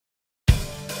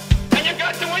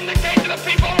got to indicate to the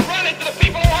people who run it, to the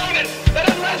people who own it, that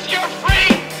unless you're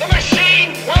free, the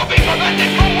machine will be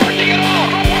prevented from working at all.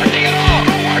 From working at all.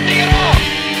 From working at all.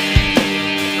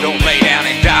 Don't lay down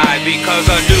and die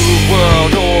because a new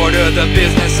world order, the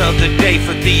business of the day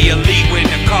for the elite when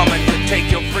they're coming to take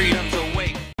your freedoms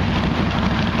away.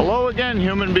 Hello again,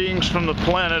 human beings from the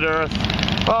planet Earth.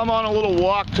 I'm on a little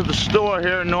walk to the store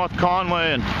here in North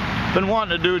Conway and been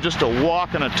wanting to do just a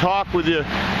walk and a talk with you.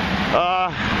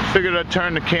 Figured I'd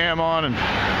turn the cam on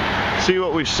and see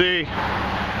what we see.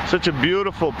 Such a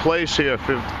beautiful place here. If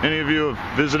any of you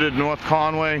have visited North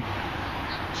Conway,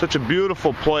 such a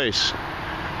beautiful place.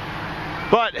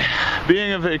 But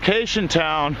being a vacation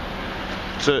town,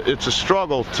 it's a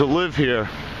struggle to live here.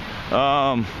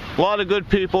 A lot of good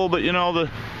people, but you know, the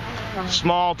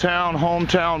small town,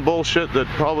 hometown bullshit that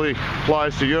probably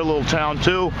applies to your little town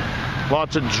too.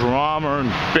 Lots of drama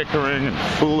and bickering and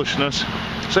foolishness.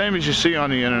 Same as you see on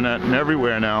the internet and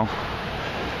everywhere now.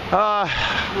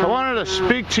 I wanted to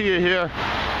speak to you here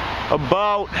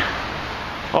about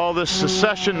all this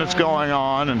secession that's going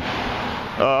on and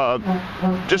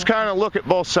just kind of look at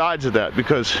both sides of that,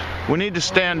 because we need to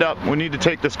stand up. We need to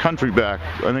take this country back.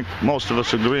 I think most of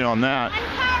us agree on that.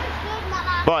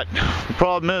 But the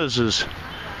problem is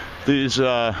these,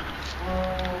 well,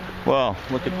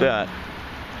 look at that.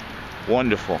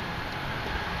 Wonderful.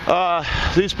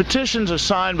 These petitions are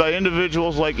signed by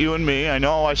individuals like you and me. I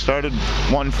know I started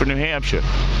one for New Hampshire.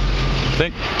 I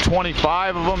think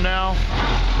 25 of them now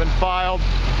have been filed.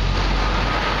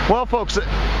 Well, folks,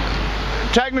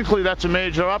 technically that's a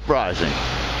major uprising,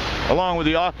 along with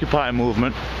the Occupy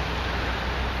movement.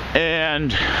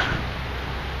 And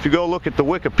if you go look at the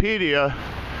Wikipedia,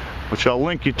 which I'll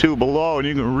link you to below, and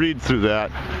you can read through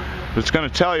that, it's going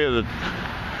to tell you that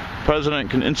the president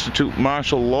can institute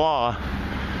martial law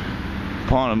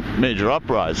upon a major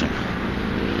uprising.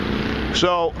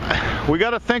 So we got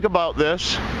to think about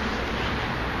this,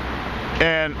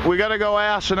 and we got to go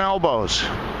ass and elbows.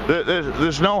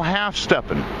 There's no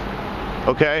half-stepping,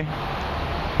 okay?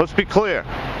 Let's be clear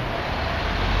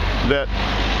that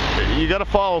you got to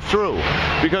follow through,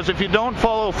 because if you don't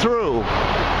follow through,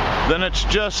 then it's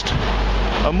just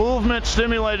a movement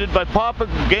stimulated by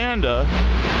propaganda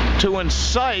to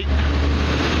incite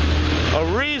a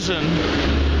reason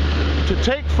to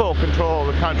take full control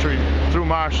of the country through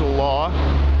martial law.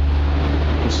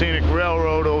 The scenic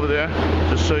railroad over there,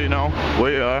 just so you know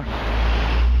where you are.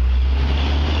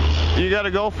 You got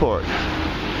to go for it.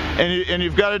 And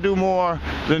you've got to do more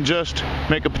than just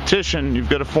make a petition. You've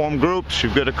got to form groups.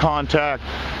 You've got to contact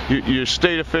your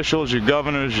state officials, your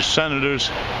governors, your senators,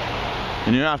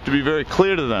 and you have to be very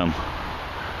clear to them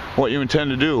what you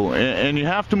intend to do. And you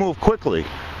have to move quickly,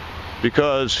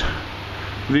 because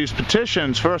these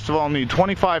petitions, first of all, need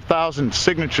 25,000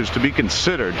 signatures to be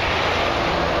considered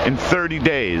in 30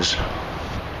 days.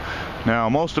 Now,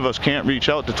 most of us can't reach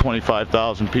out to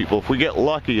 25,000 people. If we get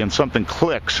lucky and something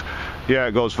clicks, yeah,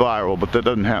 it goes viral, but that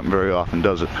doesn't happen very often,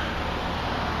 does it?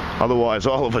 Otherwise,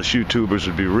 all of us YouTubers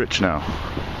would be rich now.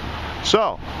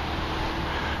 So,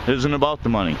 it isn't about the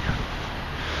money.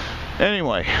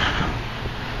 Anyway,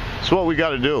 it's what we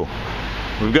got to do.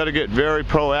 We've got to get very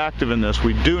proactive in this.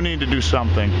 We do need to do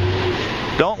something.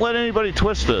 Don't let anybody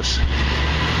twist this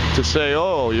to say,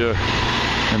 oh, you're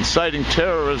inciting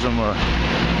terrorism or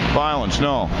violence.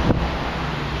 No.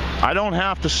 I don't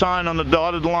have to sign on the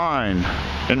dotted line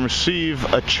and receive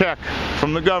a check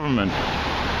from the government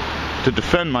to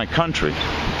defend my country.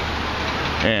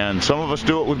 And some of us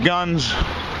do it with guns.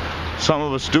 Some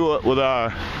of us do it with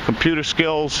our computer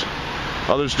skills.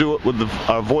 Others do it with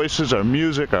our voices, our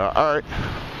music, our art.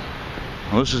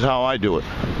 Well, this is how I do it.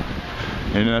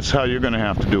 And that's how you're going to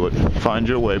have to do it. Find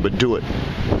your way, but do it.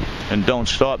 And don't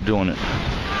stop doing it.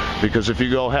 Because if you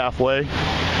go halfway,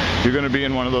 you're going to be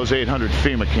in one of those 800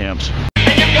 FEMA camps.